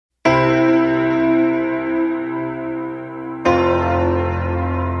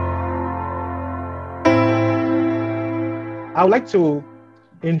I would like to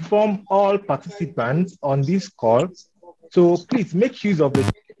inform all participants on this call. So please make use of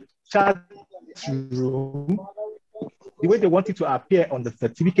the chat room the way they want it to appear on the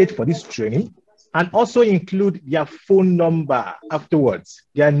certificate for this training, and also include their phone number afterwards,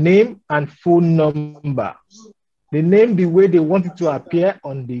 their name and phone number. The name the way they want it to appear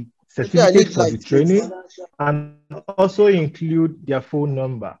on the certificate for the training, and also include their phone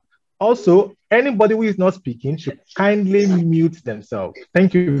number. Also, anybody who is not speaking should kindly mute themselves.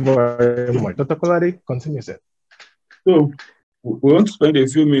 Thank you very much. Dr. Kolade, continue, sir. So we want to spend a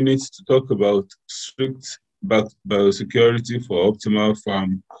few minutes to talk about strict biosecurity for optimal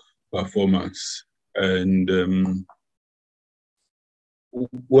farm performance. And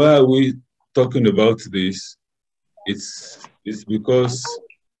why are we talking about this? It's because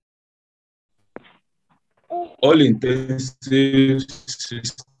all intensive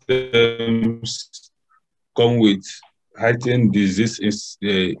systems come with heightened disease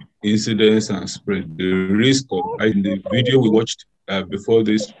incidence and spread. The risk of, in the video we watched before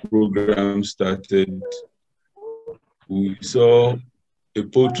this program started, we saw a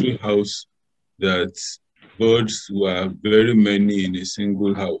poultry house that birds were very many in a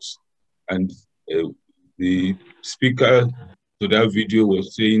single house. And the speaker to that video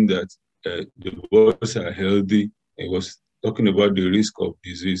was saying that the birds are healthy. He was talking about the risk of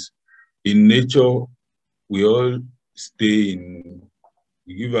disease. In nature, we all we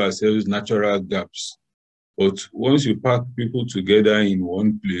give ourselves natural gaps. But once you pack people together in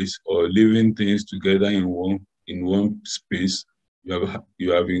one place or living things together in one space,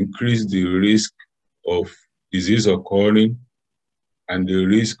 you have increased the risk of disease occurring and the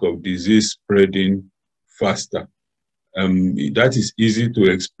risk of disease spreading faster. That is easy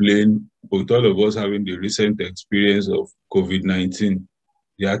to explain, but all of us having the recent experience of COVID-19,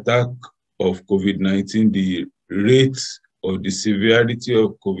 the attack of COVID-19, the rate or the severity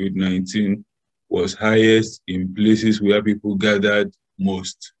of COVID-19 was highest in places where people gathered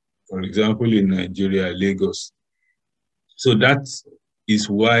most. For example, in Nigeria, Lagos. So that is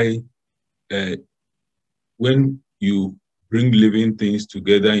why when you bring living things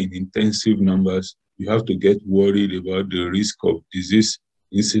together in intensive numbers, you have to get worried about the risk of disease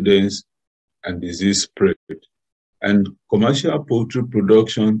incidence and disease spread. And commercial poultry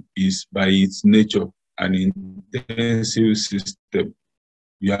production is by its nature an intensive system.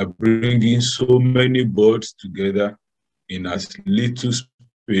 You are bringing so many birds together in as little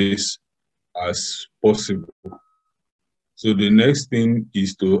space as possible. So the next thing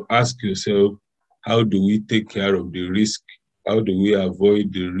is to ask yourself, how do we take care of the risk? How do we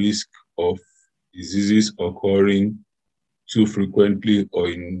avoid the risk of diseases occurring too frequently or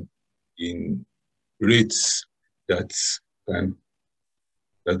in rates that can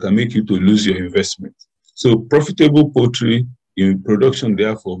make you to lose your investment? So profitable poultry in production,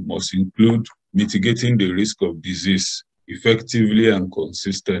 therefore, must include mitigating the risk of disease effectively and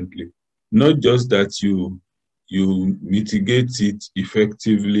consistently. Not just that you mitigate it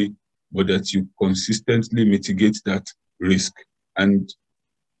effectively, but that you consistently mitigate that risk. And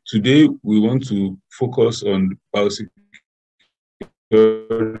today, we want to focus on biosecurity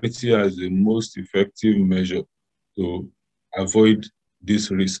as the most effective measure to avoid this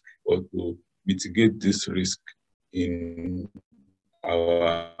risk or to mitigate this risk in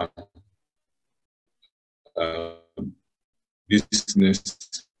our business.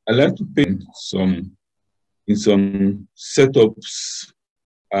 I like to paint some setups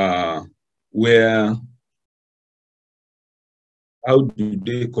where how do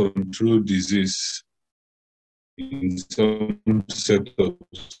they control disease in some setups.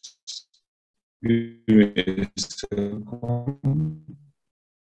 Give me a second.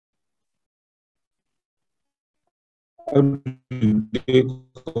 How do they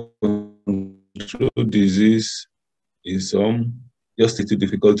control disease in some? Just a little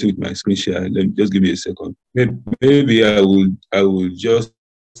difficulty with my screen share. Let me just give me a second. Maybe I will just.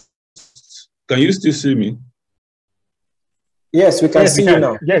 Can you still see me? Yes, we can see you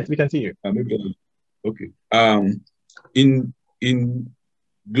now. Yes, we can see you. Okay. In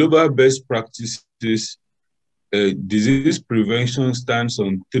global best practices, disease prevention stands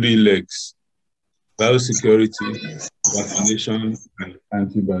on 3 legs: biosecurity, vaccination, and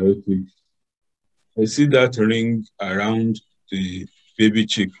antibiotics. I see that ring around the baby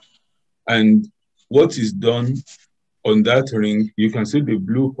chick. And what is done on that ring, you can see the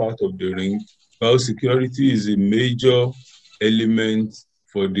blue part of the ring. Biosecurity is a major element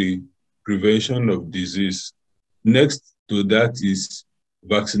for the prevention of disease. Next to that is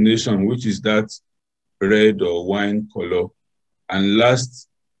vaccination, which is that red or wine color. And last,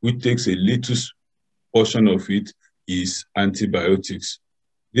 which takes a little portion of it, is antibiotics.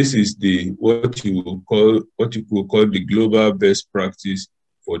 This is what you will call the global best practice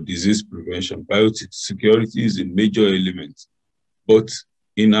for disease prevention. Biosecurity is a major element. But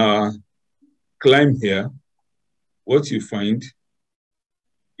in our climb here, what you find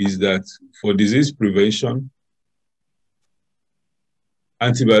is that for disease prevention,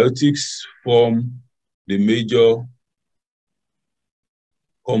 antibiotics form the major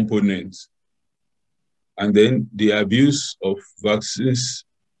component. And then the abuse of vaccines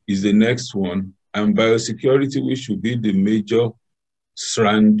is the next one. And biosecurity, which should be the major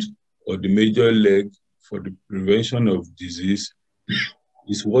strand or the major leg for the prevention of disease,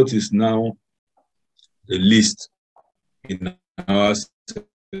 is what is now the least in our sector.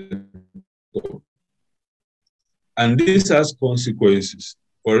 And this has consequences.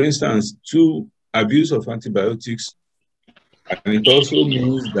 For instance, abuse of antibiotics, and it also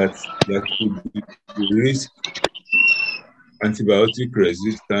means that there could be risk antibiotic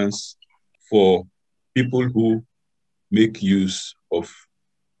resistance for people who make use of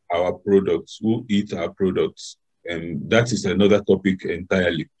our products, who eat our products. And that is another topic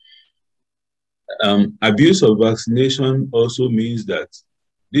entirely. Abuse of vaccination also means that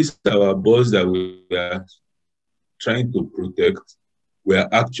these our birds that we are trying to protect, we are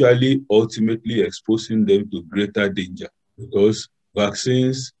actually ultimately exposing them to greater danger, because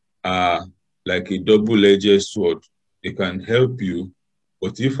vaccines are like a double-edged sword. They can help you,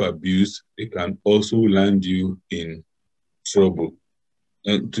 but if abused, they can also land you in trouble.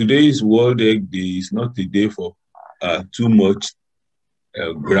 And today's World Egg Day is not a day for too much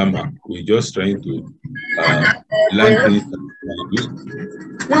grammar. We're just trying to learn things.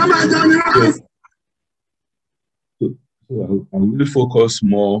 So I will focus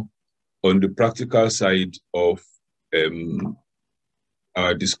more on the practical side of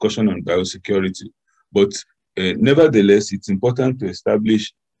our discussion on biosecurity. But nevertheless, it's important to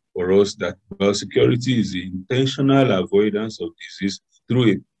establish for us that biosecurity is the intentional avoidance of disease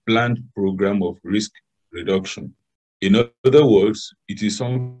through a planned program of risk reduction. In other words, it is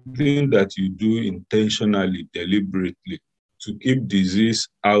something that you do intentionally, deliberately, to keep disease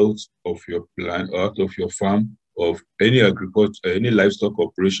out of your plant, out of your farm, of any agriculture, any livestock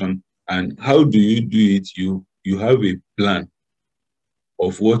operation. And how do you do it? You have a plan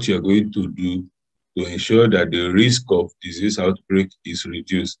of what you're going to do to ensure that the risk of disease outbreak is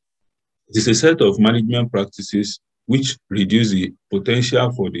reduced. It is a set of management practices which reduce the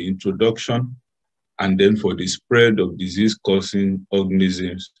potential for the introduction and then for the spread of disease-causing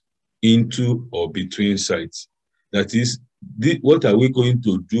organisms into or between sites. That is, what are we going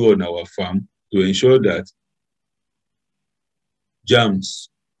to do on our farm to ensure that germs,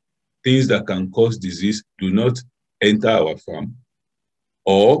 things that can cause disease, do not enter our farm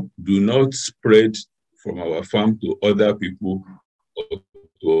or do not spread from our farm to other people or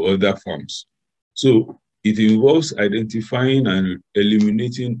to other farms. So it involves identifying and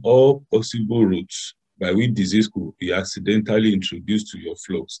eliminating all possible routes by which disease could be accidentally introduced to your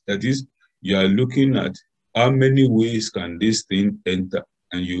flocks. That is, you are looking at how many ways can this thing enter,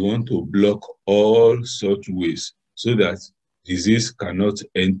 and you want to block all such ways so that disease cannot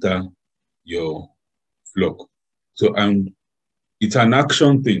enter your flock. So it's an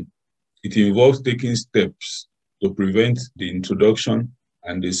action thing. It involves taking steps to prevent the introduction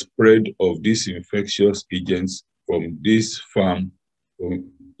and the spread of these infectious agents from this farm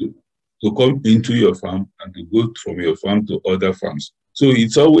to come into your farm and to go from your farm to other farms. So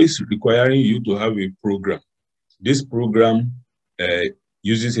it's always requiring you to have a program. This program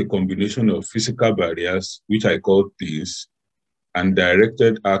uses a combination of physical barriers, which I call things, and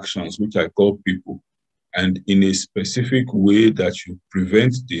directed actions, which I call people, and in a specific way that you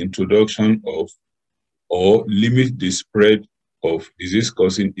prevent the introduction of or limit the spread of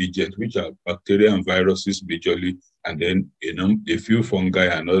disease-causing agents, which are bacteria and viruses majorly, and then a few fungi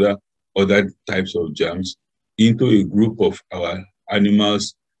and other types of germs into a group of our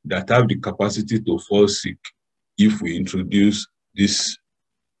animals that have the capacity to fall sick if we introduce these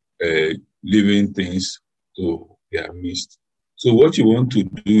living things to their midst. So what you want to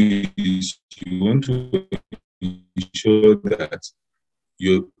do is you want to ensure that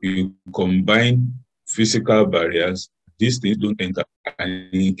you combine physical barriers. These things don't enter,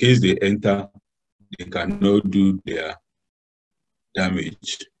 and in case they enter, they cannot do their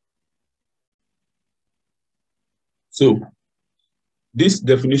damage. So this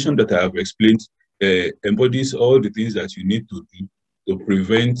definition that I have explained embodies all the things that you need to do to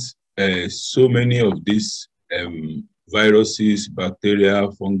prevent so many of these viruses, bacteria,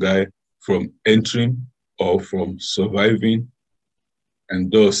 fungi from entering or from surviving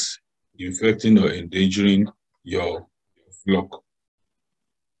and thus infecting or endangering your flock.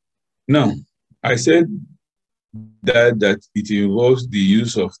 Now, I said that it involves the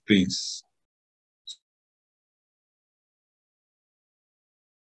use of things.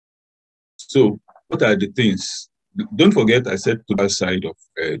 So what are the things? Don't forget I said to that side of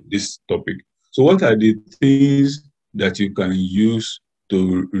this topic. So what are the things that you can use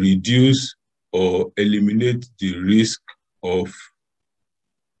to reduce or eliminate the risk of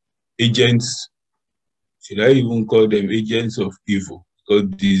agents? Should I even call them agents of evil? Because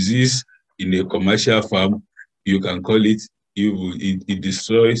disease in a commercial farm, you can call it evil. It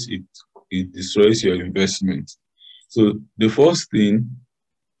destroys it destroys your investment. So the first thing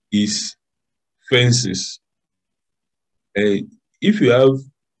is fences. If you have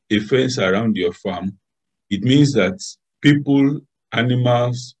a fence around your farm, it means that people,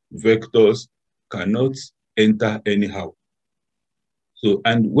 animals, vectors cannot enter anyhow. So,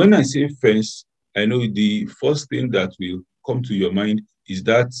 and when I say fence, I know the first thing that will come to your mind is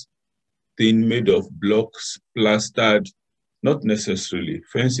that thing made of blocks, plastered. Not necessarily.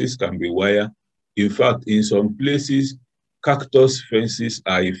 Fences can be wire. In fact, in some places, cactus fences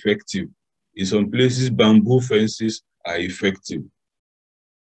are effective. In some places, bamboo fences are effective.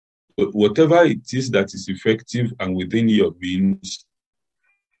 But whatever it is that is effective and within your means,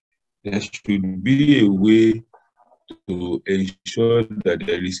 there should be a way to ensure that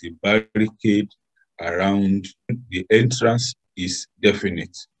there is a barricade around the entrance is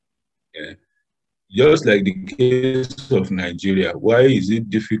definite. Yeah. Just like the case of Nigeria, why is it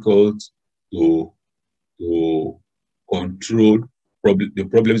difficult to control the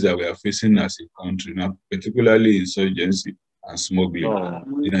problems that we are facing as a country now, particularly insurgency and smuggling?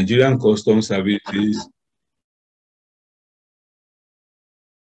 The Nigerian Customs Services,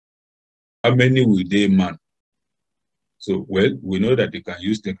 how many will they man? So, well, we know that they can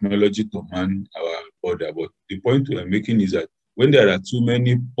use technology to man our border, but the point we are making is that when there are too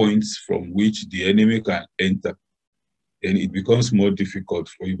many points from which the enemy can enter, then it becomes more difficult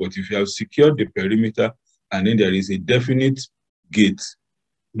for you. But if you have secured the perimeter and then there is a definite gate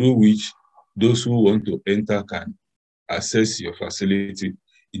through which those who want to enter can access your facility,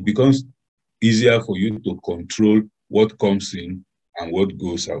 it becomes easier for you to control what comes in and what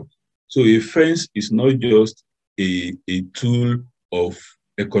goes out. So a fence is not just a tool of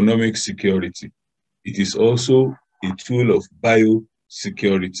economic security. It is also a tool of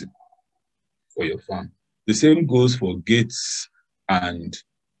biosecurity for your farm. The same goes for gates and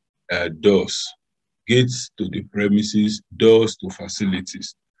doors. Gates to the premises, doors to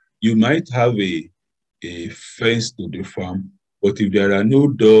facilities. You might have a fence to the farm, but if there are no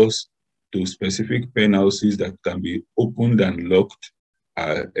doors to specific pen houses that can be opened and locked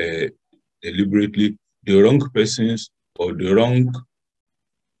deliberately, the wrong persons or the wrong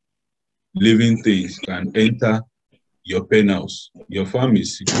living things can enter your pen house. Your farm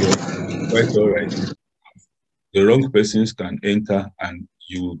is secure, quite all right. The wrong persons can enter and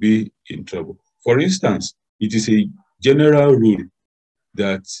you will be in trouble. For instance, it is a general rule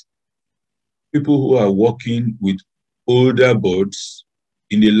that people who are working with older birds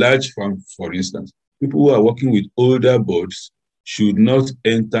in a large farm, for instance, people who are working with older birds should not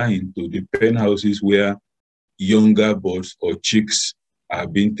enter into the pen houses where younger birds or chicks are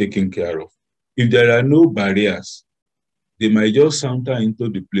being taken care of. If there are no barriers, they might just saunter into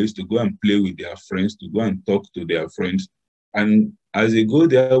the place to go and play with their friends, to go and talk to their friends. And as they go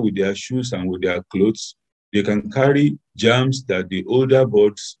there with their shoes and with their clothes, they can carry germs that the older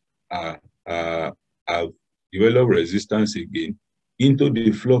birds have developed resistance again into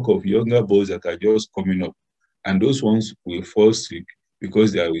the flock of younger birds that are just coming up. And those ones will fall sick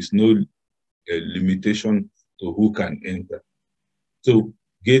because there is no limitation to who can enter. So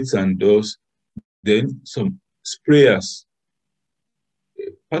gates and doors, then some sprayers.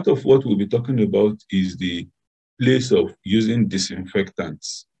 Part of what we'll be talking about is the place of using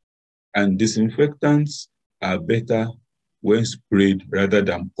disinfectants. And disinfectants are better when sprayed rather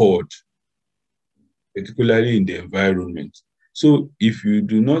than poured, particularly in the environment. So if you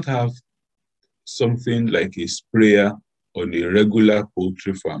do not have something like a sprayer on a regular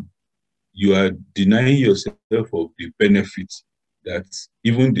poultry farm, you are denying yourself of the benefit that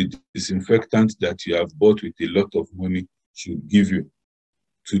even the disinfectant that you have bought with a lot of money should give you.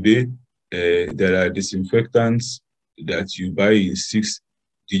 Today, there are disinfectants that you buy in 6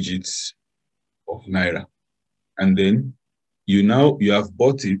 digits of naira. And then you have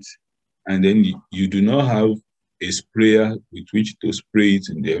bought it, and then you do not have a sprayer with which to spray it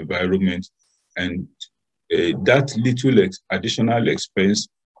in the environment. And that little additional expense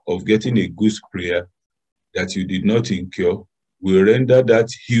of getting a good sprayer that you did not incur will render that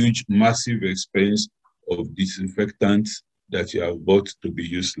huge, massive expense of disinfectants that you have bought to be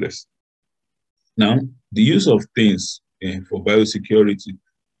useless. Now, the use of things for biosecurity,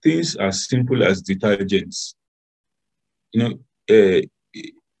 things as simple as detergents. You know,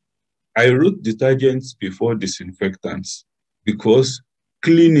 I wrote detergents before disinfectants because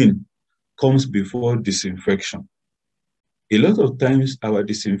cleaning comes before disinfection. A lot of times our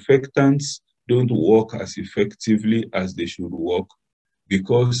disinfectants don't work as effectively as they should work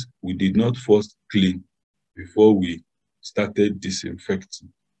because we did not first clean before we started disinfecting.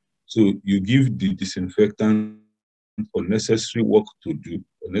 So you give the disinfectant unnecessary work to do,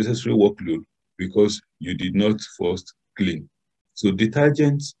 unnecessary workload, because you did not first clean. So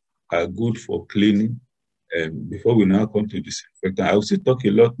detergents are good for cleaning. Before we now come to disinfectant, I will still talk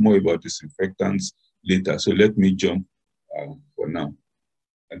a lot more about disinfectants later. So let me jump for now.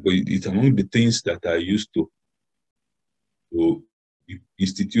 But it's among the things that are used to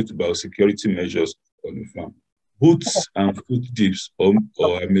institute biosecurity measures on the farm. Boots and foot dips, or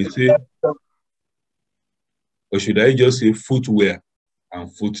I may say, or should I just say footwear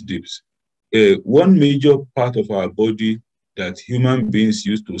and foot dips. One major part of our body that human beings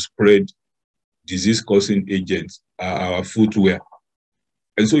use to spread disease-causing agents are our footwear.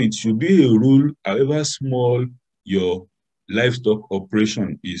 And so it should be a rule, however small your livestock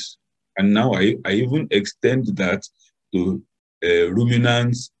operation is. And now I even extend that to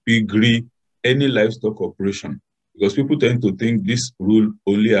ruminants, piggery, any livestock operation, because people tend to think this rule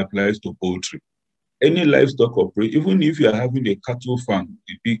only applies to poultry. Any livestock operation, even if you are having a cattle farm,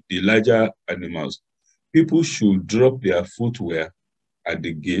 the larger animals, people should drop their footwear at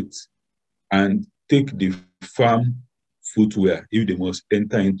the gate and take the farm footwear if they must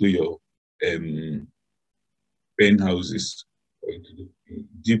enter into your pen houses or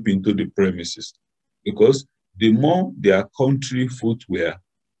deep into the premises. Because the more their country footwear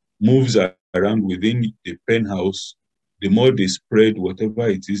moves around within the pen house, the more they spread whatever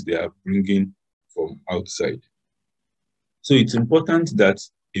it is they are bringing from outside. So it's important that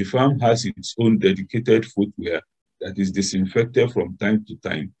a farm has its own dedicated footwear that is disinfected from time to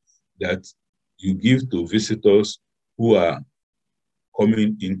time, that you give to visitors who are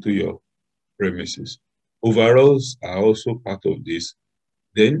coming into your premises. Overalls are also part of this.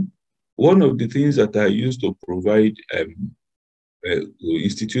 Then, one of the things that I use to provide to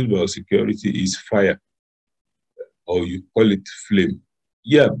institute biosecurity is fire, or you call it flame.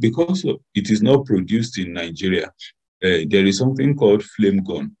 Yeah, because it is not produced in Nigeria, there is something called flame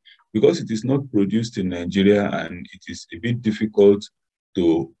gun. Because it is not produced in Nigeria and it is a bit difficult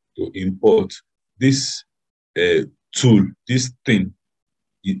to import, this tool, this thing,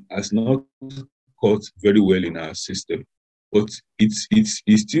 it has not caught very well in our system. But it's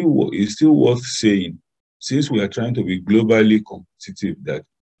still worth saying, since we are trying to be globally competitive, that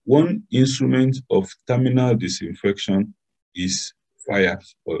one instrument of terminal disinfection is fire,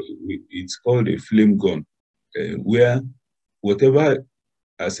 or it's called a flame gun, where whatever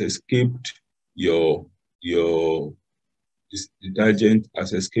has escaped your detergent,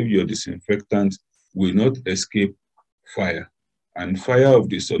 has escaped your disinfectant, will not escape fire. And fire of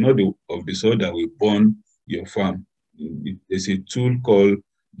the sort, not of the sort that will burn your farm. There's a tool called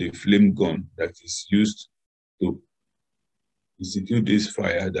the flame gun that is used to institute this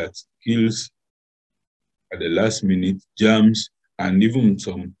fire that kills at the last minute germs and even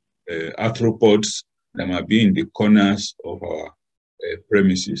some arthropods that might be in the corners of our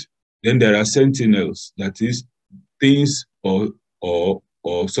premises. Then there are sentinels, that is things or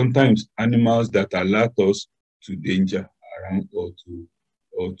sometimes animals that alert us to danger around, or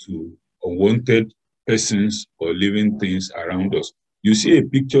to unwanted persons or living things around us. You see a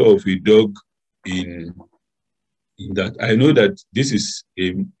picture of a dog in that. I know that this is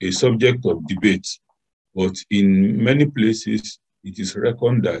a subject of debate, but in many places it is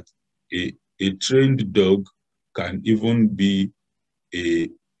reckoned that a trained dog can even be a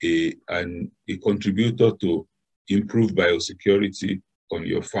contributor to improve biosecurity on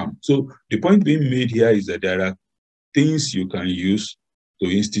your farm. So the point being made here is that there are things you can use to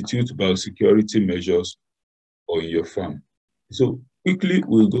institute biosecurity measures on your farm. So quickly,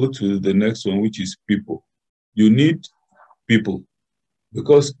 we'll go to the next one, which is people. You need people,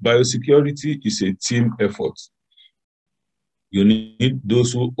 because biosecurity is a team effort. You need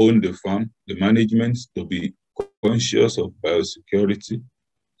those who own the farm, the management, to be conscious of biosecurity,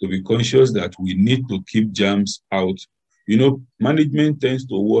 to be conscious that we need to keep germs out. You know, management tends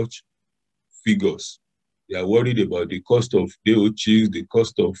to watch figures. They are worried about the cost of day-old chicks, the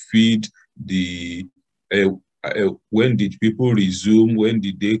cost of feed, when did people resume, when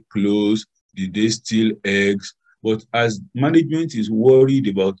did they close, did they steal eggs? But as management is worried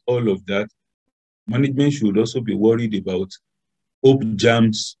about all of that, management should also be worried about hope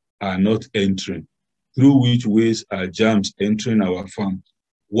germs are not entering. Through which ways are germs entering our farm?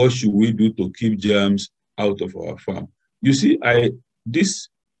 What should we do to keep germs out of our farm? You see, this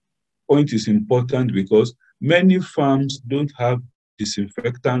point is important because many farms don't have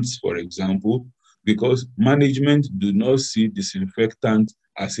disinfectants, for example, because management do not see disinfectant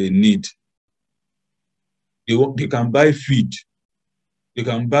as a need. They can buy feed. They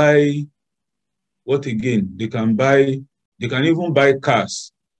can buy, what again? They can even buy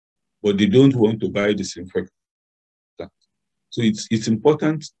cars, but they don't want to buy disinfectant. So it's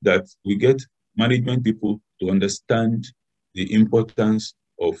important that we get management people to understand the importance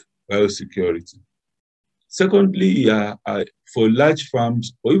of biosecurity. Secondly, for large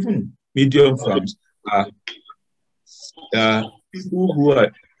farms or even medium farms, people who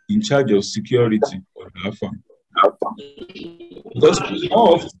are in charge of security on our farm. Because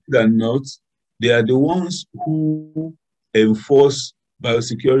more often than not, they are the ones who enforce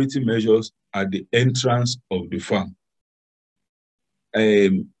biosecurity measures at the entrance of the farm.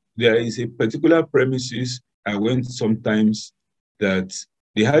 There is a particular premises I went sometimes that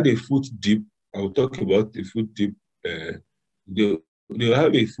they had a food dip. I'll talk about the food dip. They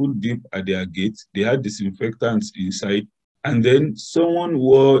have a food dip at their gate. They had disinfectants inside. And then someone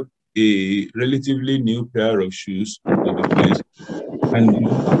wore a relatively new pair of shoes to the place. And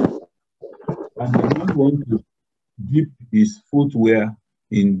did not want to dip his footwear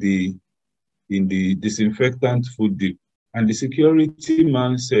in the disinfectant food dip. And the security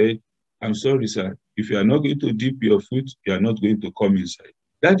man said, "I'm sorry, sir, if you are not going to dip your foot, you are not going to come inside."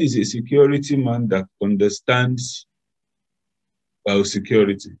 That is a security man that understands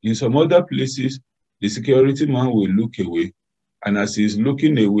biosecurity. In some other places, the security man will look away. And as he's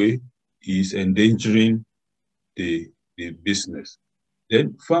looking away, he's endangering the business.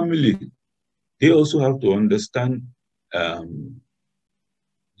 Then family, they also have to understand the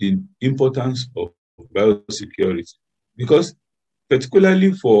importance of biosecurity. Because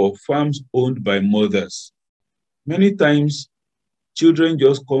particularly for farms owned by mothers, many times children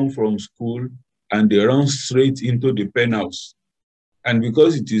just come from school and they run straight into the pen house. And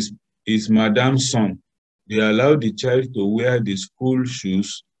because it is madam's son, they allow the child to wear the school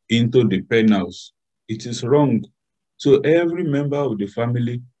shoes into the pen house. It is wrong. So every member of the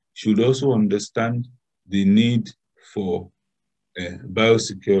family should also understand the need for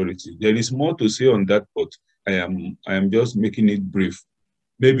biosecurity. There is more to say on that, but I am just making it brief,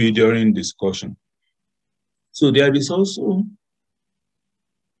 maybe during discussion. So there is also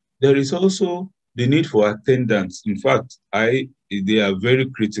the need for attendance. In fact, they are very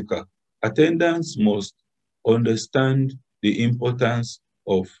critical. Attendants must understand the importance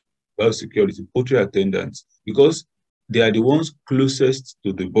of biosecurity, poultry attendants, because they are the ones closest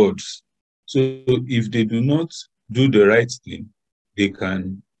to the birds. So if they do not do the right thing, they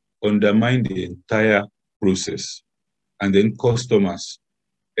can undermine the entire process. And then customers.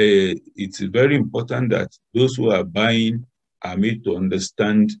 It's very important that those who are buying are made to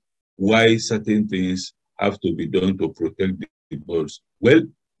understand why certain things have to be done to protect the birds. Well,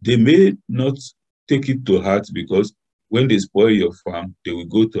 they may not take it to heart because when they spoil your farm, they will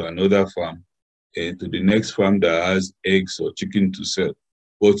go to another farm, to the next farm that has eggs or chicken to sell.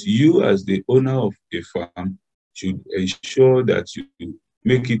 But you, as the owner of a farm, should ensure that you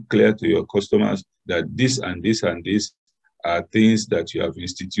make it clear to your customers that this and this and this are things that you have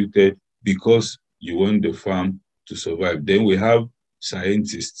instituted because you want the farm to survive. Then we have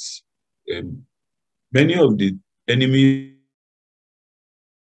scientists. Many of the enemies,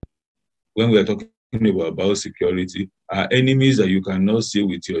 when we are talking about biosecurity, are enemies that you cannot see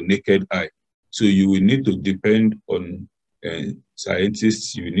with your naked eye. So you will need to depend on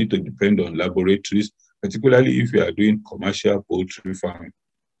scientists, you need to depend on laboratories, particularly if you are doing commercial poultry farming.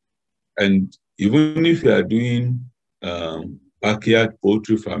 And even if you are doing backyard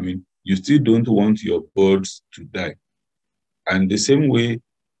poultry farming, you still don't want your birds to die. And the same way,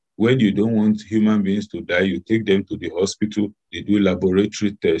 when you don't want human beings to die, you take them to the hospital, they do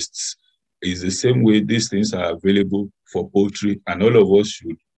laboratory tests. It's the same way these things are available for poultry, and all of us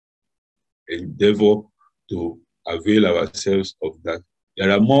should endeavor to avail ourselves of that. There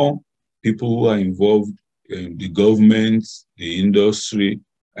are more people who are involved in the government, the industry,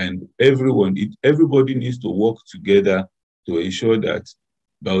 and everyone. Everybody needs to work together to ensure that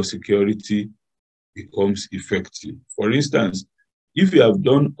biosecurity becomes effective. For instance, if you have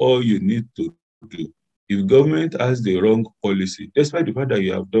done all you need to do, if government has the wrong policy, despite the fact that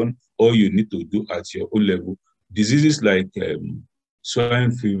you have done all you need to do at your own level, diseases like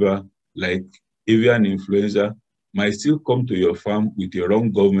swine fever, like avian influenza, might still come to your farm with the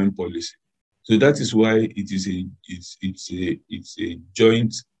wrong government policy. So that is why it's a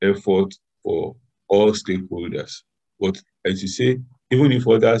joint effort for all stakeholders. But as you say, even if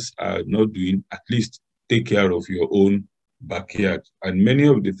others are not doing, at least take care of your own backyard. And many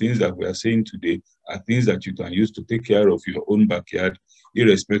of the things that we are saying today are things that you can use to take care of your own backyard,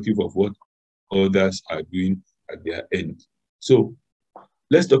 irrespective of what others are doing at their end. So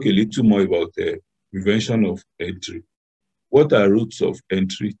let's talk a little more about the prevention of entry. What are routes of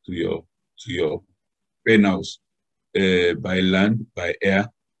entry to your pen house? By land, by air,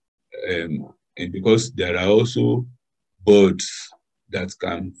 and because there are also birds that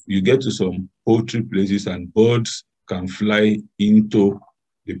you get to some poultry places and birds can fly into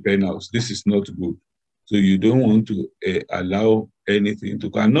the pen house. This is not good. So you don't want to allow anything to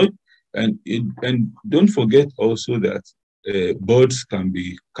come. And don't forget also that birds can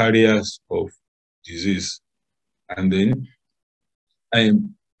be carriers of disease. And then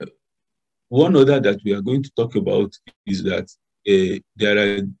one other that we are going to talk about is that there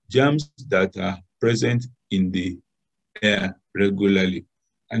are germs that are present in the air regularly.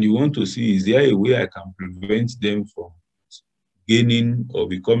 And you want to see, is there a way I can prevent them from gaining or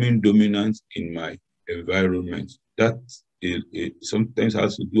becoming dominant in my environment? That sometimes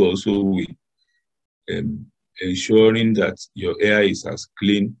has to do also with ensuring that your air is as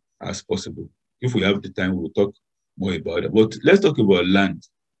clean as possible. If we have the time, we'll talk more about it. But let's talk about land.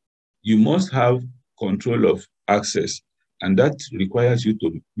 You must have control of access, and that requires you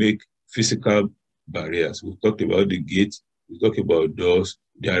to make physical barriers. We talked about the gates, we talked about doors.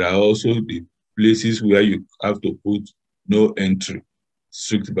 There are also the places where you have to put no entry,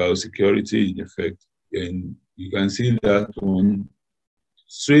 strict biosecurity in effect. And you can see that one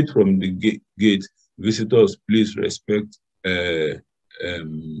straight from the gate. Visitors, please respect farm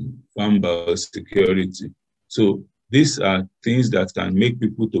biosecurity. So these are things that can make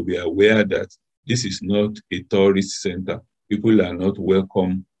people to be aware that this is not a tourist center. People are not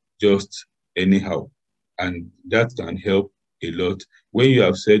welcome just anyhow. And that can help a lot. When you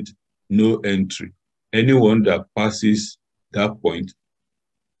have said no entry, anyone that passes that point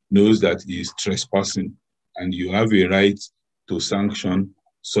knows that he is trespassing, and you have a right to sanction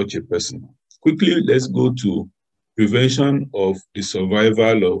such a person. Quickly, let's go to prevention of the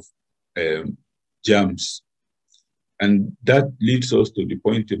survival of germs. And that leads us to the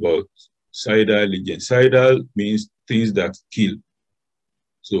point about cidal agents. Cidal means things that kill.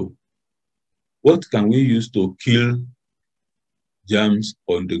 So what can we use to kill germs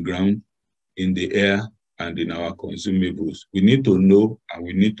on the ground, in the air, and in our consumables? We need to know and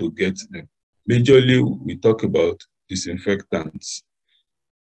we need to get them. Majorly, we talk about disinfectants.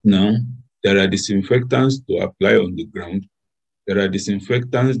 Now, there are disinfectants to apply on the ground. There are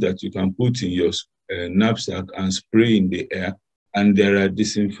disinfectants that you can put in your knapsack and spray in the air. And there are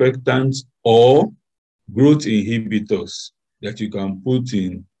disinfectants or growth inhibitors that you can put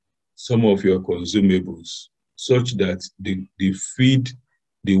in some of your consumables, such that the feed,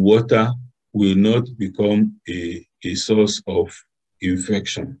 the water, will not become a source of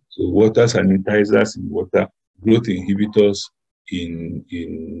infection. So water sanitizers in water, growth inhibitors in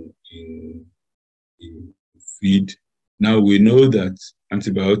feed. Now we know that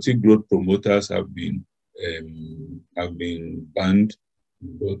antibiotic growth promoters have been banned,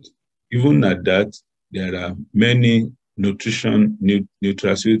 but even at that, there are many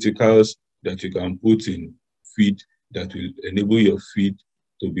nutraceuticals that you can put in feed that will enable your feed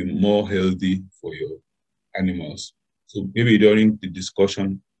to be more healthy for your animals. So maybe during the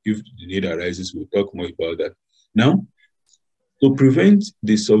discussion, if the need arises, we'll talk more about that. Now, to prevent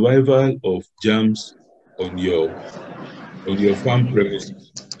the survival of germs on your farm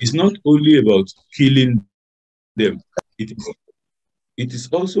premises, it's not only about killing them. It is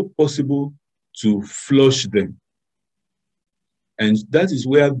also possible to flush them. And that is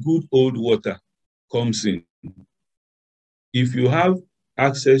where good old water comes in. If you have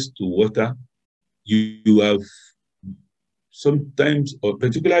access to water, you have sometimes, or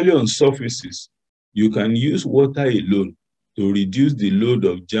particularly on surfaces, you can use water alone to reduce the load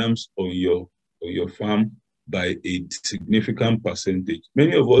of germs on your farm by a significant percentage.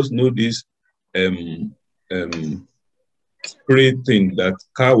 Many of us know this spray thing that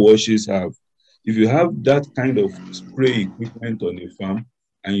car washes have. If you have that kind of spray equipment on a farm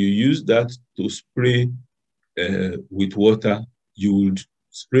and you use that to spray with water, you would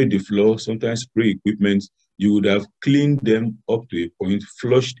spray the floor, sometimes spray equipment, you would have cleaned them up to a point,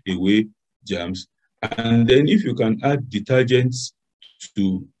 flushed away germs. And then if you can add detergents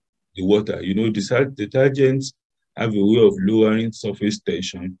to the water, you know, detergents have a way of lowering surface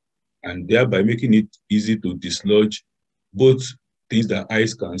tension and thereby making it easy to dislodge both things that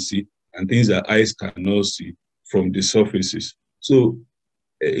eyes can see and things that eyes cannot see from the surfaces. So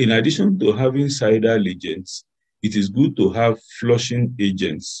in addition to having cidal agents, it is good to have flushing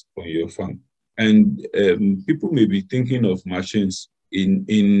agents on your farm. And people may be thinking of machines.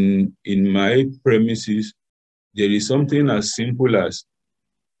 In my premises, there is something as simple as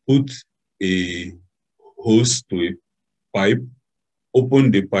put a hose to a pipe,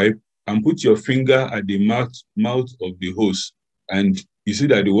 open the pipe, and put your finger at the mouth of the hose. And you see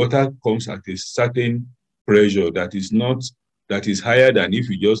that the water comes at a certain pressure that is higher than if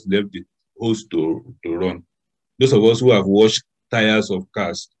you just left the hose to run. Those of us who have washed tires of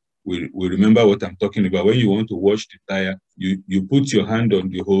cars will remember what I'm talking about. When you want to wash the tire, you put your hand on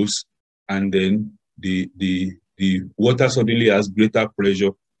the hose, and then the water suddenly has greater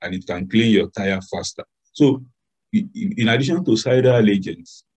pressure and it can clean your tire faster. So in addition to cidal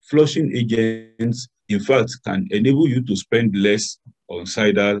agents, flushing agents, in fact, can enable you to spend less on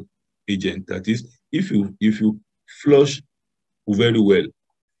cidal agent. That is, if you flush very well,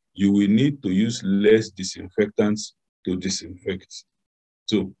 you will need to use less disinfectants to disinfect.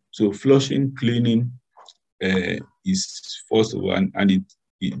 So flushing, cleaning is first of all, and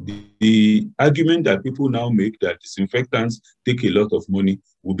the argument that people now make that disinfectants take a lot of money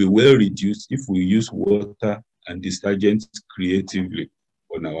will be well reduced if we use water and detergents creatively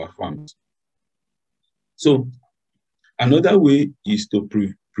on our farms. So another way is to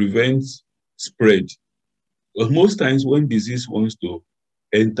prevent spread. Because most times when disease wants to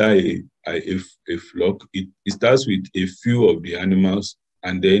enter a flock, it starts with a few of the animals,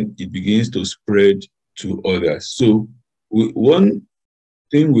 and then it begins to spread to others. So one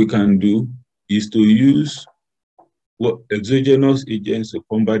thing we can do is to use exogenous agents to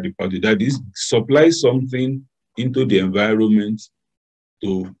combat the pathogen. That is, supply something into the environment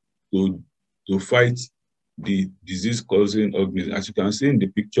to fight the disease-causing organism. As you can see in the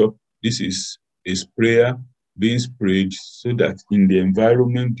picture, this is a sprayer being sprayed so that in the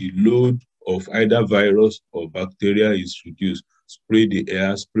environment, the load of either virus or bacteria is reduced. Spray the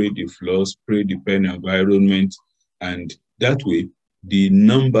air, spray the floor, spray the pen environment, and that way, the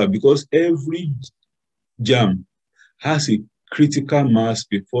number, because every germ has a critical mass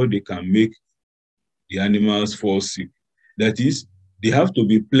before they can make the animals fall sick. That is, they have to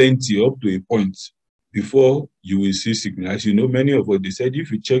be plenty up to a point before you will see sickness. As you know, many of us, they said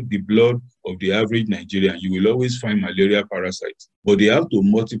if you check the blood of the average Nigerian, you will always find malaria parasites. But they have to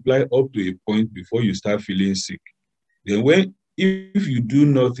multiply up to a point before you start feeling sick. Then if you do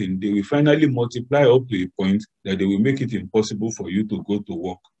nothing, they will finally multiply up to a point that they will make it impossible for you to go to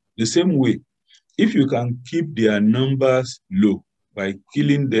work. The same way, if you can keep their numbers low by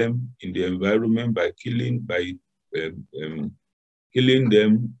killing them in the environment, by killing them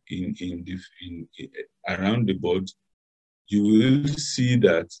around the board, you will see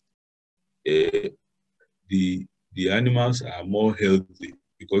that the animals are more healthy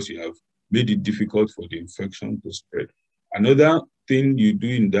because you have made it difficult for the infection to spread. Another thing you do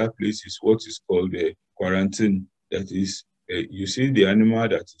in that place is what is called a quarantine. That is, you see the animal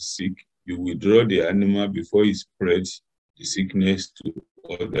that is sick, you withdraw the animal before it spreads the sickness to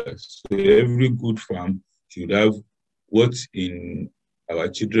others. So every good farm should have what in our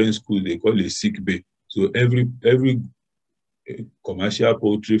children's school they call a sick bay. So every commercial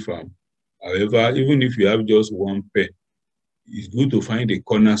poultry farm, however, even if you have just one pen, it's good to find a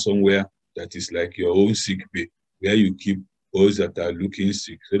corner somewhere that is like your own sick bay, where you keep those that are looking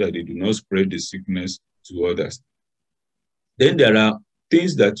sick so that they do not spread the sickness to others. Then there are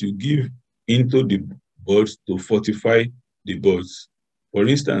things that you give into the birds to fortify the birds. For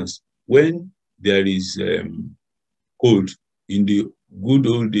instance, when there is cold, in the good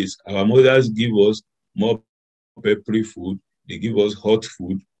old days, our mothers give us more peppery food, they give us hot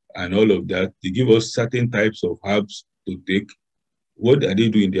food and all of that. They give us certain types of herbs to take. What are they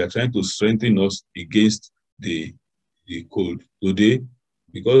doing? They are trying to strengthen us against the cold. Today,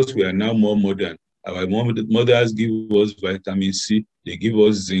 because we are now more modern, our mothers give us vitamin C, they give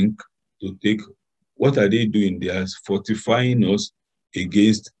us zinc to take. What are they doing? They are fortifying us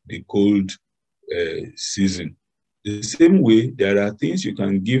against the cold season. The same way, there are things you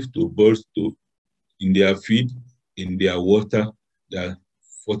can give to birds in their feed, in their water, that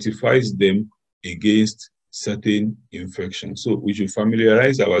fortifies them against certain infections. So we should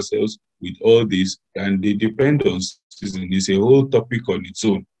familiarize ourselves with all this, and they depend on season. It's a whole topic on its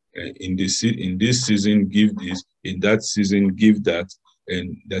own. In this season, give this. In that season, give that.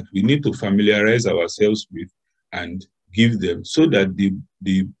 And that we need to familiarize ourselves with and give them so that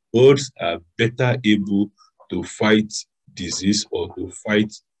the birds are better able to fight disease or to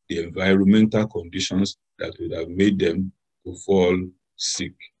fight the environmental conditions that would have made them to fall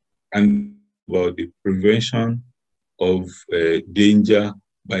sick. and about the prevention of danger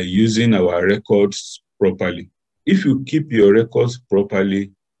by using our records properly. If you keep your records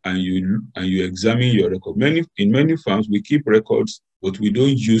properly and you examine your record, in many farms we keep records, but we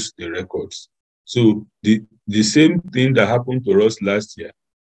don't use the records. So the same thing that happened to us last year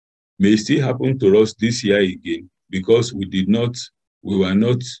may still happen to us this year again, because we were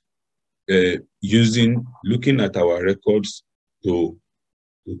not looking at our records to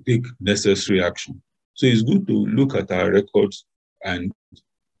take necessary action. So it's good to look at our records, and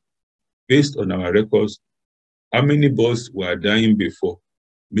based on our records, how many birds were dying before?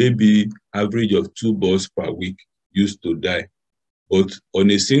 Maybe average of 2 birds per week used to die. But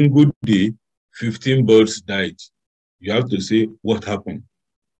on a single day, 15 birds died. You have to say, what happened?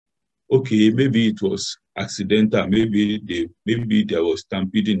 Okay, maybe it was accidental, maybe there was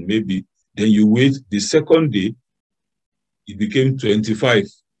stampeding, maybe. Then you wait, the second day, it became 25.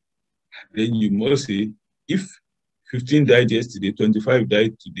 Then you must say, if 15 died yesterday, 25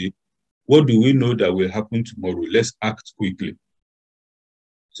 died today, what do we know that will happen tomorrow? Let's act quickly.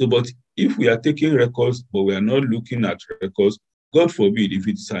 So, but if we are taking records, but we are not looking at records, God forbid, if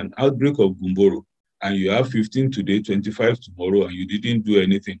it's an outbreak of Gumboro, and you have 15 today, 25 tomorrow, and you didn't do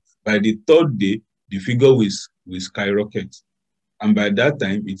anything, by the third day, the figure will skyrocket. And by that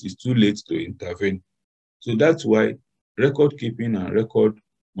time, it is too late to intervene. So that's why record keeping and record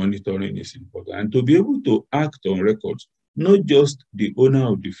monitoring is important. And to be able to act on records, not just the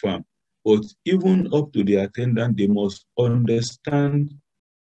owner of the farm, but even up to the attendant, they must understand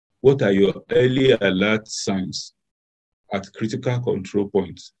what are your early alert signs at critical control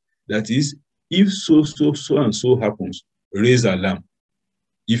points. That is, if so and so happens, raise alarm.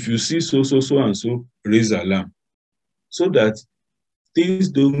 If you see so and so, raise alarm. So that things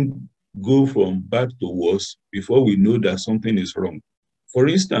don't go from bad to worse before we know that something is wrong. For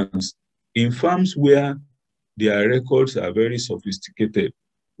instance, in farms where their records are very sophisticated,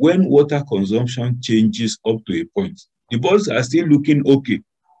 when water consumption changes up to a point, the birds are still looking okay.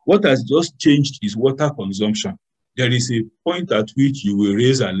 What has just changed is water consumption. There is a point at which you will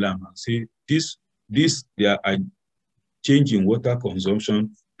raise alarm and say, there are change in water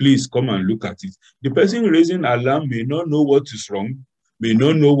consumption, please come and look at it. The person raising alarm may not know what is wrong, may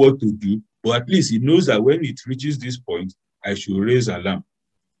not know what to do, but at least he knows that when it reaches this point, I should raise alarm.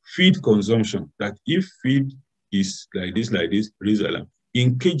 Feed consumption, that if feed is like this, raise alarm.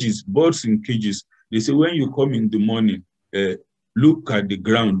 In cages, birds in cages, they say when you come in the morning, look at the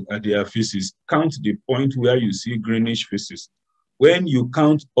ground, at their feces, count the point where you see greenish feces. When you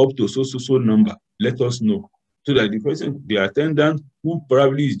count up to so number, let us know. So that the person, the attendant, who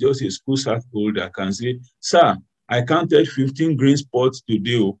probably is just a school staff holder, can say, sir, I counted 15 green spots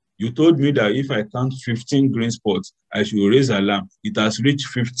today. You told me that if I count 15 green spots, I should raise alarm. It has reached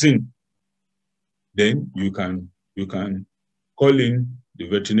 15. Then you can call in the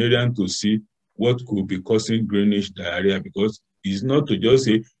veterinarian to see what could be causing greenish diarrhea, because it's not to just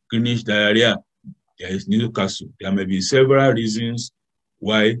say greenish diarrhea, there is Newcastle. There may be several reasons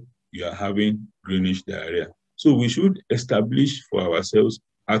why you are having greenish diarrhea. So we should establish for ourselves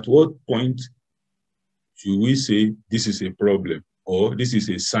at what point should we say this is a problem or this is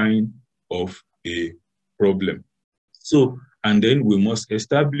a sign of a problem. So, and then we must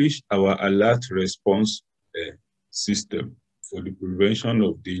establish our alert response system for the prevention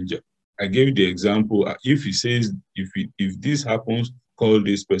of danger. I gave the example, if he says, if this happens, call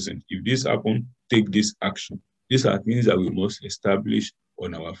this person. If this happens, take this action. These are things that we must establish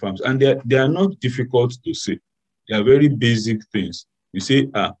on our farms. And they are not difficult to say. They are very basic things. You say,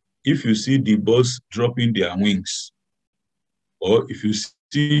 if you see the birds dropping their wings, or if you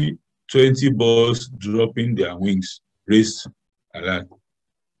see 20 birds dropping their wings, raise alert.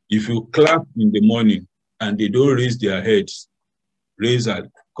 If you clap in the morning and they don't raise their heads, raise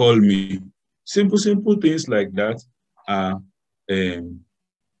alert, call me. Simple things like that are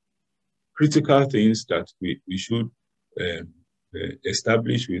critical things that we should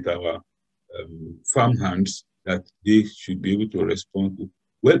establish with our farm hands that they should be able to respond to.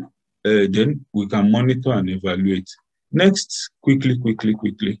 Well, then we can monitor and evaluate. Next, quickly.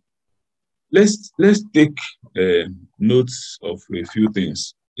 Let's take notes of a few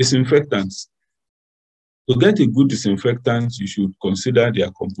things. Disinfectants. To get a good disinfectant, you should consider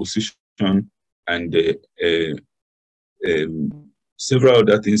their composition, and several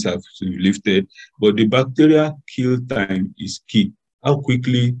other things have to be lifted. But the bacteria kill time is key. How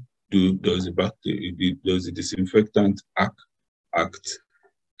quickly does the disinfectant act?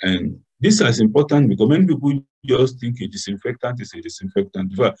 And this is important because many people just think a disinfectant is a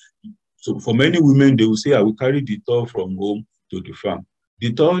disinfectant. So for many women, they will say, I will carry Dettol from home to the farm.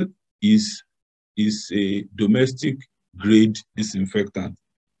 Dettol is a domestic grade disinfectant.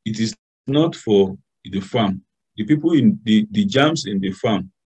 It is not for the farm. The people in the germs in the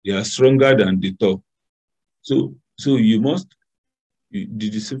farm, they are stronger than the top. So you must, the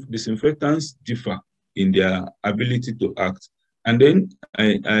disinfectants differ in their ability to act. And then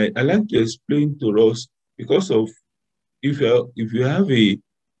I like to explain to us, because of if you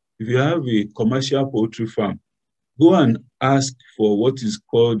have a commercial poultry farm, go and ask for what is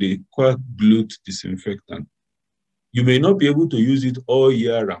called a quack glut disinfectant. You may not be able to use it all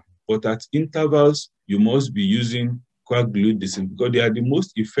year round, but at intervals, you must be using quack glut disinfectant, because they are the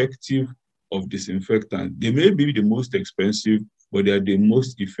most effective of disinfectants. They may be the most expensive, but they are the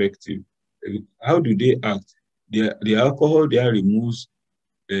most effective. How do they act? The alcohol there removes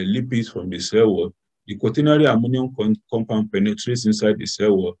lipids from the cell wall. The quaternary ammonium compound penetrates inside the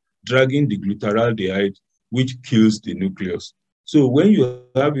cell wall, dragging the glutaraldehyde, which kills the nucleus. So when you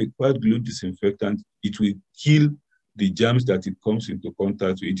have a quack glut disinfectant, it will kill the germs that it comes into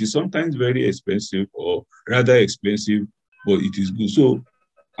contact with. It is sometimes very expensive, or rather expensive, but it is good. So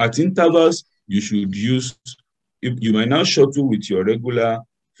at intervals, you should use, if you might now shuttle with your regular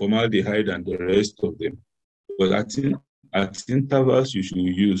formaldehyde and the rest of them, but at intervals, you should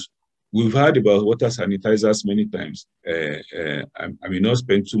use. We've heard about water sanitizers many times. I may not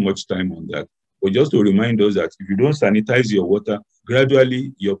spend too much time on that, but just to remind us that if you don't sanitize your water,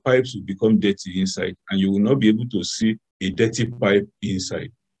 gradually your pipes will become dirty inside, and you will not be able to see a dirty pipe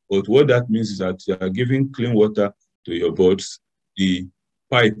inside. But what that means is that you are giving clean water to your birds. The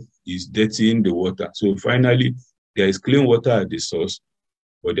pipe is dirtying the water. So finally, there is clean water at the source,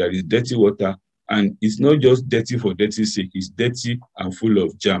 but there is dirty water. And it's not just dirty for dirty's sake, it's dirty and full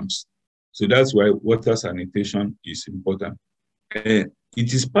of germs. So that's why water sanitation is important. It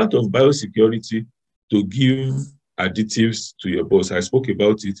is part of biosecurity to give additives to your birds. I spoke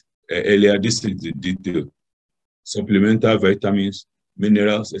about it earlier. This is the detail. Supplemental vitamins,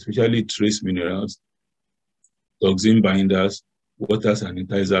 minerals, especially trace minerals, toxin binders, water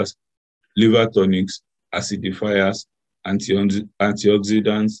sanitizers, liver tonics, acidifiers,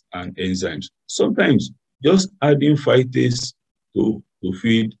 antioxidants, and enzymes. Sometimes just adding phytase to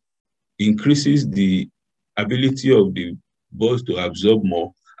feed increases the ability of the birds to absorb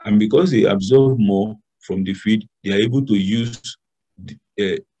more. And because they absorb more from the feed, they are able to use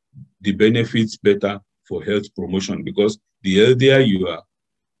the benefits better for health promotion, because the healthier you are,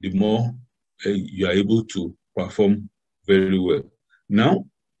 the more you are able to perform very well. Now,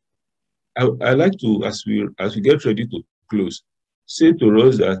 I like to, as we get ready to close, say to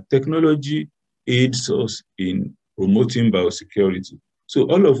us that technology aids us in promoting biosecurity. So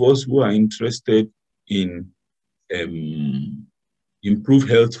all of us who are interested in improve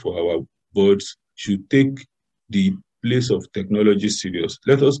health for our birds should take the place of technology serious.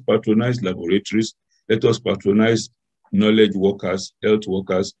 Let us patronize laboratories. Let us patronize knowledge workers, health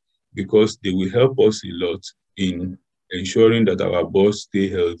workers, because they will help us a lot in ensuring that our birds stay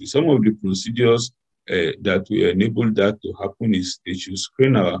healthy. Some of the procedures that will enable that to happen is they should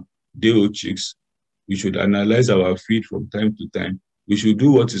screen our day-old chicks. We should analyze our feed from time to time. We should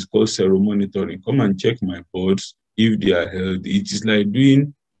do what is called seromonitoring. Come and check my birds if they are healthy. It is like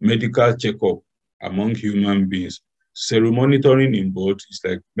doing medical checkup among human beings. Seromonitoring in birds is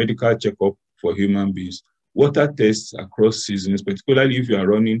like medical checkup for human beings. Water tests across seasons, particularly if you are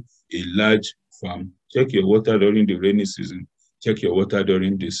running a large farm. Check your water during the rainy season. Check your water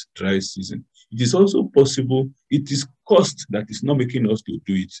during this dry season. It is also possible, it is cost that is not making us to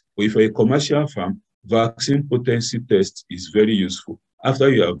do it. But if you're a commercial farm, vaccine potency test is very useful. After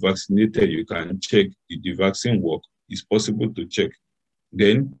you are vaccinated, you can check if the vaccine work. It's possible to check.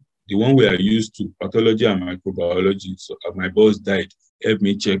 Then the one we are used to, pathology and microbiology, so my boss died, help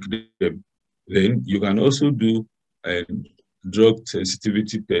me check them. Then you can also do drug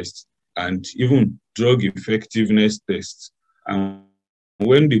sensitivity tests and even drug effectiveness tests. And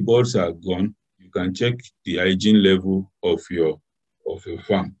when the birds are gone, you can check the hygiene level of your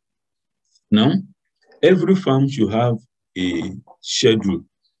farm. Now, every farm should have a schedule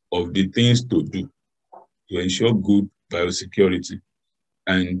of the things to do to ensure good biosecurity.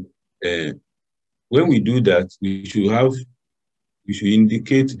 And when we do that, we should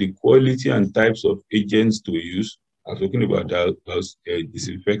indicate the quality and types of agents to use. I'm talking about those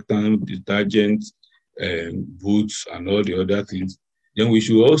disinfectant, detergents, boots, and all the other things. Then we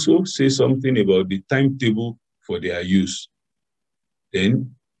should also say something about the timetable for their use.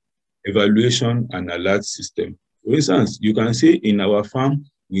 Then evaluation and alert system. For instance, you can say in our farm,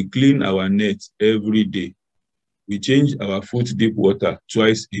 we clean our nets every day. We change our foot deep water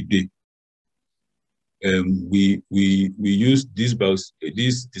twice a day. we use this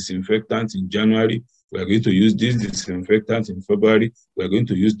disinfectant in January. We are going to use this disinfectant in February. We are going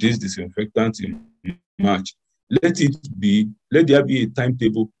to use this disinfectant in March. Let there be a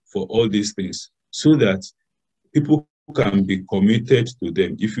timetable for all these things so that people can be committed to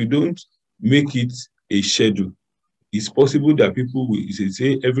them. If you don't make it a schedule, it's possible that people will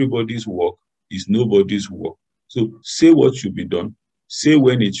say everybody's work is nobody's work. So say what should be done, say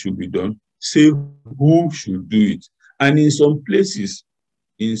when it should be done, say who should do it. And in some places,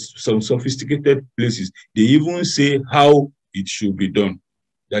 in some sophisticated places, they even say how it should be done.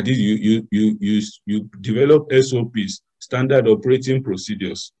 That is, you develop SOPs, standard operating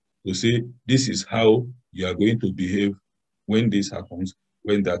procedures, to say this is how you are going to behave when this happens,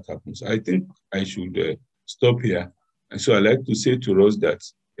 when that happens. I think I should stop here. And so I like to say to us that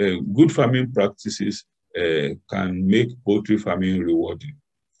good farming practices can make poultry farming rewarding.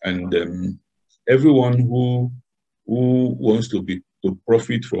 And everyone who wants to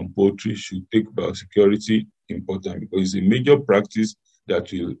profit from poultry should take biosecurity important, because it's a major practice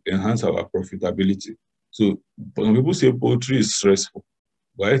that will enhance our profitability. So when people say poultry is stressful,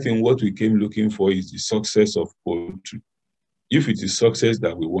 but I think what we came looking for is the success of poultry. If it is success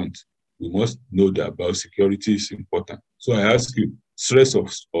that we want, we must know that biosecurity is important. So I ask you, stress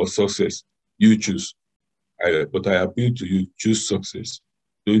or success, you choose. But I appeal to you, choose success.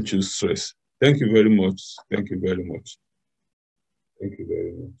 Don't choose stress. Thank you very much. Thank you very much. Thank you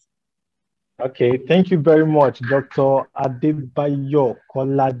very much. Okay, thank you very much, Dr. Adebayo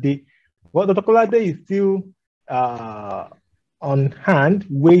Kolade. Well, Dr. Kolade is still on hand,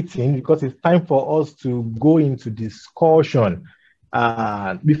 waiting, because it's time for us to go into discussion.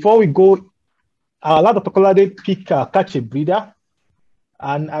 Before we go, I'll let Dr. Kolade catch a breather.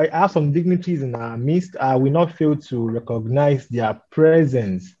 And I have some dignitaries in our midst. I will not fail to recognize their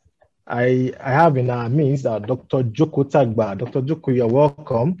presence. I have in our midst Dr. Joko Tagba. Dr. Joko, you're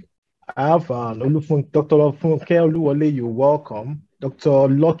welcome. I have Dr. Olufunke Oluwole, you're welcome. Dr.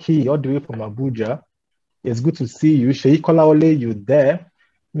 Lucky, all the way from Abuja. It's good to see you. Sheyi Kolaole, you're there.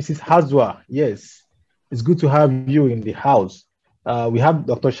 Mrs. Hazwa, yes. It's good to have you in the house. We have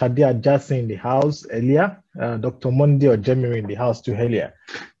Dr. Shadia Jassy in the house earlier. Dr. Monday or Jemiri in the house too earlier.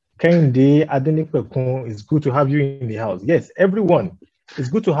 Kende Adenipekun, it's good to have you in the house. Yes, everyone, it's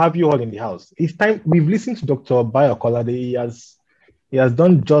good to have you all in the house. It's time. We've listened to Dr. Bayo Kolade. He has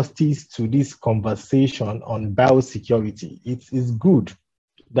done justice to this conversation on biosecurity. It is good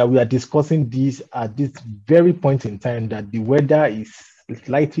that we are discussing this at this very point in time, that the weather is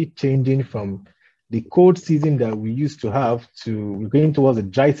slightly changing from the cold season that we used to have to we're going towards a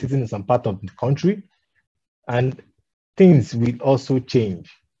dry season in some part of the country, and things will also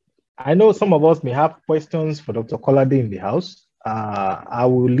change. I know some of us may have questions for Dr. Kolade in the house. I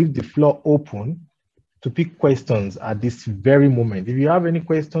will leave the floor open to pick questions at this very moment. If you have any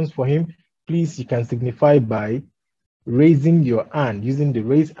questions for him, please, you can signify by raising your hand using the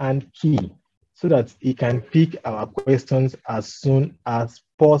raise hand key so that he can pick our questions as soon as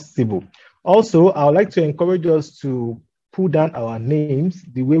possible. Also, I would like to encourage us to put down our names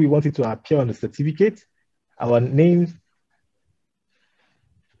the way we want it to appear on the certificate. Our names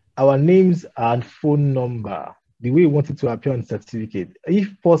and phone number, the way we want it to appear on the certificate. If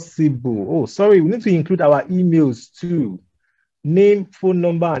possible, oh, sorry, we need to include our emails too. Name, phone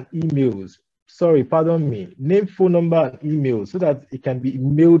number, and emails. Sorry, pardon me. Name, phone number, and emails so that it can be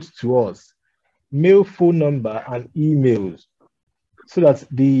emailed to us. Mail, phone number, and emails so that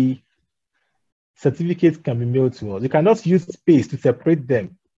the certificates can be mailed to us. You cannot use space to separate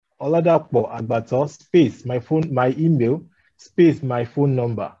them. Oladapo Agbato, space, my phone, my email, space, my phone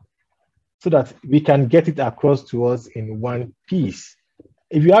number, so that we can get it across to us in one piece.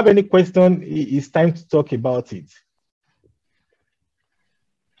 If you have any question, it's time to talk about it.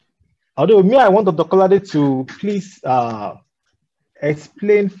 Although me, I want Dr. Kolade to please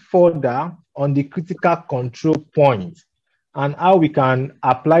explain further on the critical control point and how we can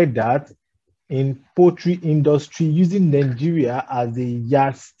apply that in poultry industry using Nigeria as a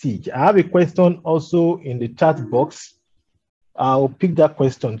yardstick. I have a question also in the chat box. I'll pick that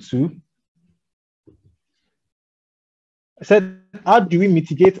question too. I said, how do we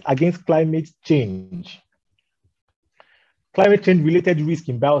mitigate against climate change? Climate change related risk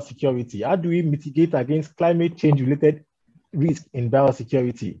in biosecurity. How do we mitigate against climate change related risk in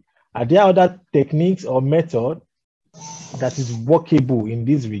biosecurity? Are there other techniques or methods that is workable in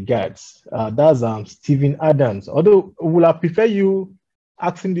these regards? That's Stephen Adams. Although will I prefer you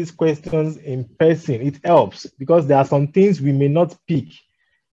asking these questions in person? It helps because there are some things we may not pick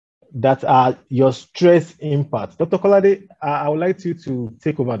that are your stress impact. Dr. Kolade, I would like you to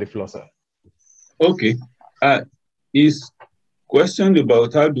take over the floor, sir. Okay. His question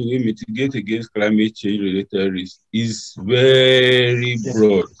about how do we mitigate against climate change related risk is very Yes,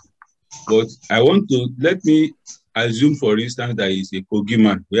 broad. please. But let me assume, for instance, that is a Kogi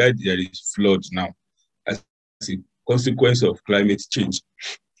man where there is flood now as a consequence of climate change.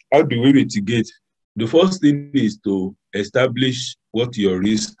 How do we mitigate? The first thing is to establish what your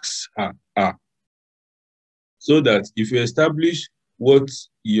risks are. So that if you establish what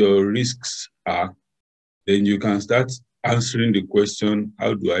your risks are, then you can start answering the question,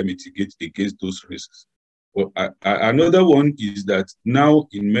 how do I mitigate against those risks? Well, another one is that now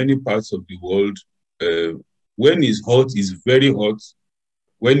in many parts of the world, when it's hot, it's very hot.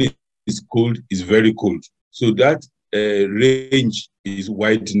 When it's cold, it's very cold. So that range is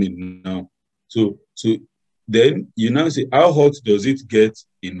widening now. So then you now say, how hot does it get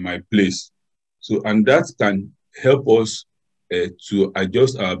in my place? So, and that can help us to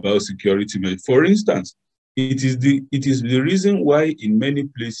adjust our biosecurity measures. For instance, it is the reason why in many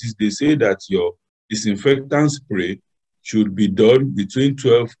places they say that your disinfectant spray should be done between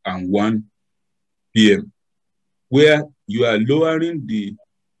 12 and 1 p.m., where you are lowering the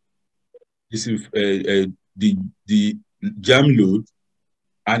germ load,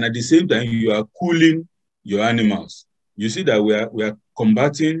 and at the same time you are cooling your animals. You see that we are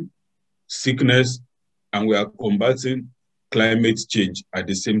combating sickness and we are combating climate change at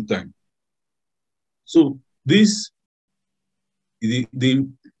the same time. So this, the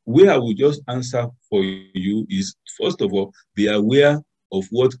way I will just answer for you is, first of all, be aware of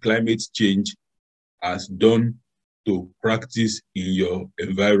what climate change has done to practice in your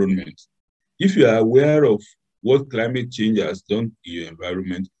environment. If you are aware of what climate change has done in your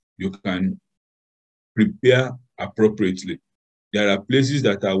environment, you can prepare appropriately. There are places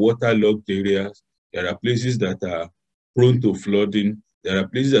that are waterlogged areas. There are places that are prone to flooding. There are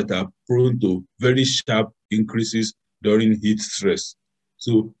places that are prone to very sharp increases during heat stress.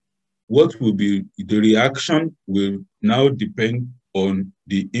 So what will be the reaction will now depend on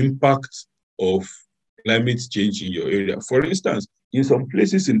the impact of climate change in your area. For instance, in some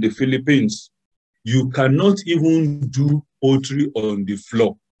places in the Philippines, you cannot even do poultry on the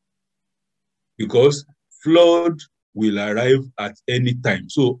floor because flood will arrive at any time.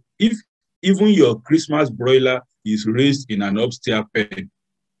 So if even your Christmas broiler is raised in an upstairs pen,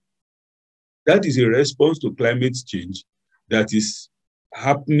 that is a response to climate change that is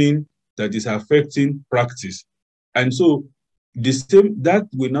happening, that is affecting practice. And so the same, that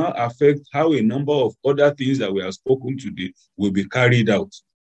will now affect how a number of other things that we have spoken today will be carried out.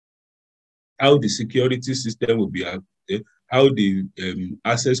 How the security system will be, how the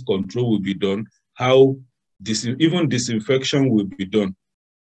access control will be done, how even disinfection will be done,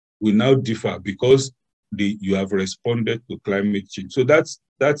 will now differ because you have responded to climate change. So that's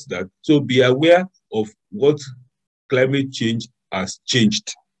that. So be aware of what climate change has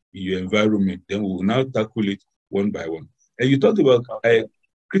changed in your environment. Then we will now tackle it one by one. And you talked about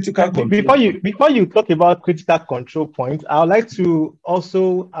critical control. Before you talk about critical control points, I would like to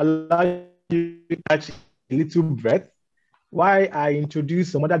also allow you to catch a little breath while I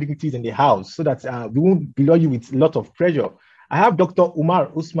introduce some other dignitaries in the house so that we won't below you with a lot of pressure. I have Dr. Umar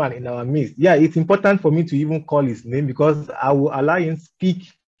Usman in our midst. Yeah, it's important for me to even call his name because I will allow him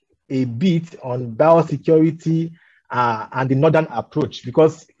speak a bit on biosecurity and the northern approach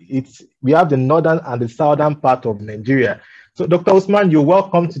because we have the northern and the southern part of Nigeria. So, Dr. Usman, you're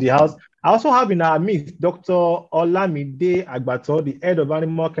welcome to the house. I also have in our midst Dr. Olamide Agbato, the head of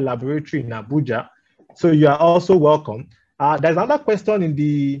Animal Care Laboratory in Abuja. So you are also welcome. There's another question in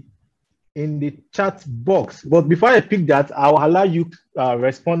the chat box, but before I pick that, I'll allow you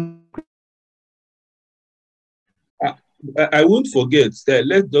respond. I won't forget that.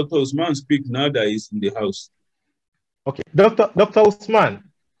 Let Dr. Usman speak now that he's in the house. Okay, Dr. Usman,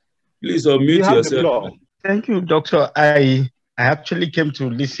 please unmute yourself. Thank you, Doctor. I actually came to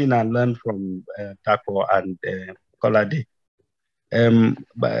listen and learn from Taco and Kolade.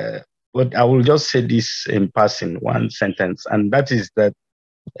 But I will just say this in passing, one sentence, and that is that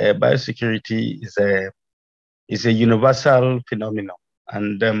biosecurity is a universal phenomenon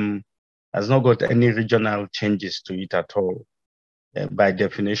and has not got any regional changes to it at all, by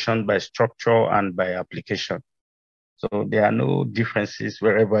definition, by structure, and by application. So there are no differences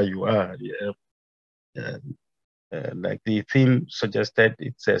wherever you are. Like the theme suggested,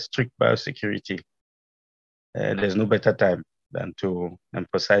 it's a strict biosecurity. There's no better time than to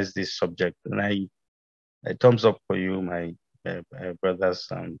emphasize this subject. And I thumbs up for you, my brothers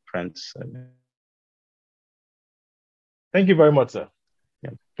and friends. Thank you very much, sir.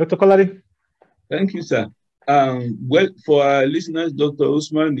 Yeah. Dr. Kolade. Thank you, sir. Well, for our listeners, Dr.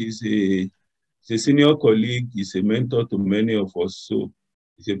 Usman is a He's a senior colleague. He's a mentor to many of us. So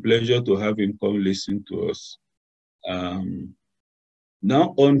it's a pleasure to have him come listen to us.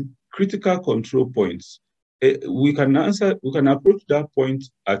 Now on critical control points, we can approach that point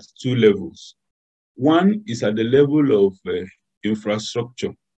at two levels. One is at the level of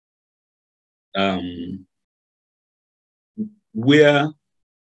infrastructure, where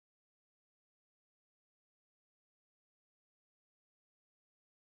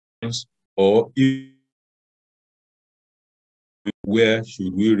or where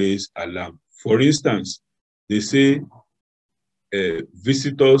should we raise alarm? For instance, they say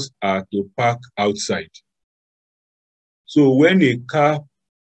visitors are to park outside. So when a car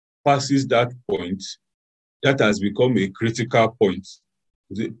passes that point, that has become a critical point.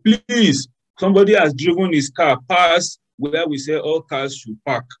 Say, please, somebody has driven his car past where we say all cars should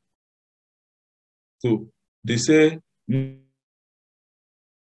park. So they say, then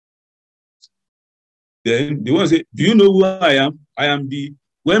they want to say, do you know who I am? I am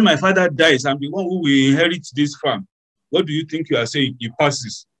when my father dies, I'm the one who will inherit this farm. What do you think you are saying? He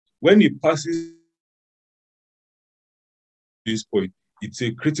passes. When he passes this point, it's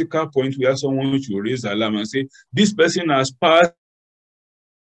a critical point where someone should raise alarm and say, this person has passed.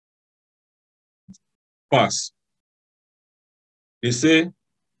 Pass. They say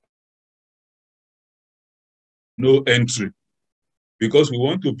no entry, because we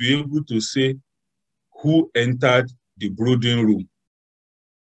want to be able to say who entered the brooding room.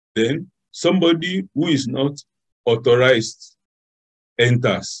 Then somebody who is not authorized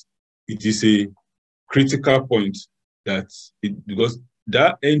enters. It is a critical point because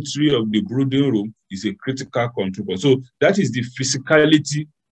that entry of the brooding room is a critical control point. So that is the physicality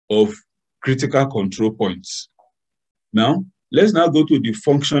of critical control points. Now, let's now go to the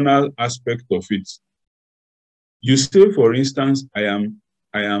functional aspect of it. You say, for instance, I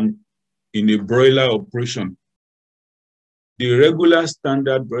am in a broiler operation. The regular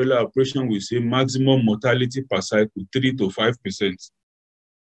standard broiler operation will say maximum mortality per cycle, 3 to 5%.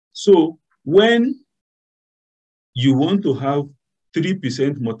 So when you want to have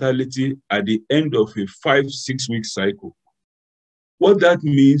 3% mortality at the end of a 5-6 week cycle, what that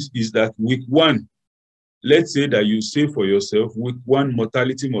means is that week 1, let's say that you say for yourself, week 1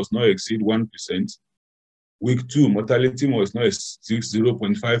 mortality must not exceed 1%. Week 2, mortality must not exceed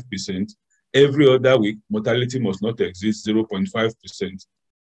 0.5%. Every other week, mortality must not exceed 0.5%.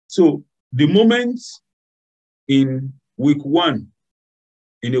 So the moment in week 1,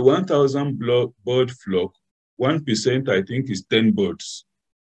 in a 1,000 bird flock, 1% I think is 10 birds.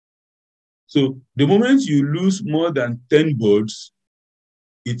 So the moment you lose more than 10 birds,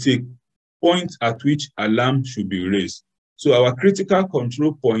 it's a point at which alarm should be raised. So our critical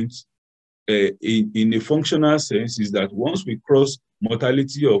control point in a functional sense is that once we cross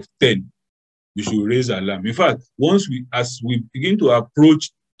mortality of 10, we should raise alarm. In fact, as we begin to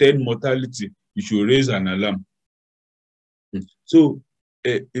approach 10 mortality, you should raise an alarm. So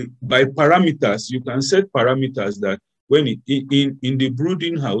by parameters, you can set parameters that when in the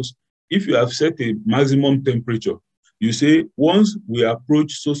brooding house, if you have set a maximum temperature, you say once we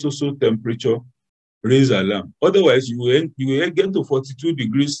approach so temperature, raise alarm. Otherwise, you will get to 42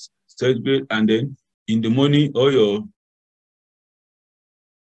 degrees centigrade, and then in the morning,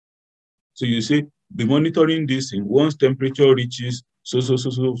 so you say, be monitoring this thing. Once temperature reaches so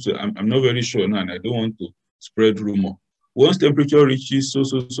I'm not very sure now, and I don't want to spread rumor. Once temperature reaches so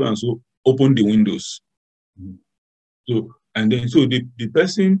and so, open the windows. So, and then so the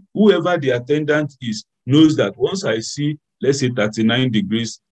person, whoever the attendant is, knows that once I see, let's say 39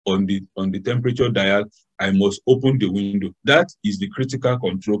 degrees on the temperature dial, I must open the window. That is the critical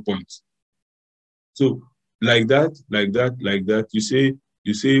control point. So like that,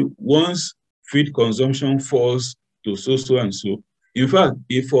 you say once feed consumption falls to so and so. In fact,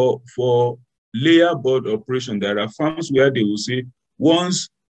 if for layer bird operation, there are farms where they will say once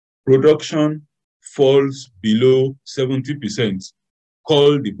production falls below 70%,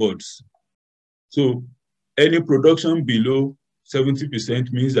 call the birds. So any production below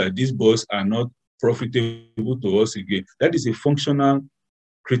 70% means that these birds are not profitable to us again. That is a functional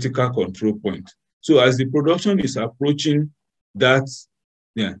critical control point. So as the production is approaching that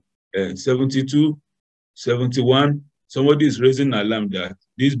 72, 71, somebody is raising alarm that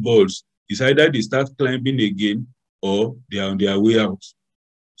these birds is either they start climbing again or they are on their way out.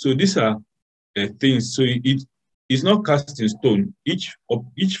 So these are things. So it's not cast in stone. Each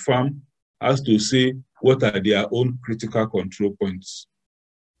farm has to say what are their own critical control points.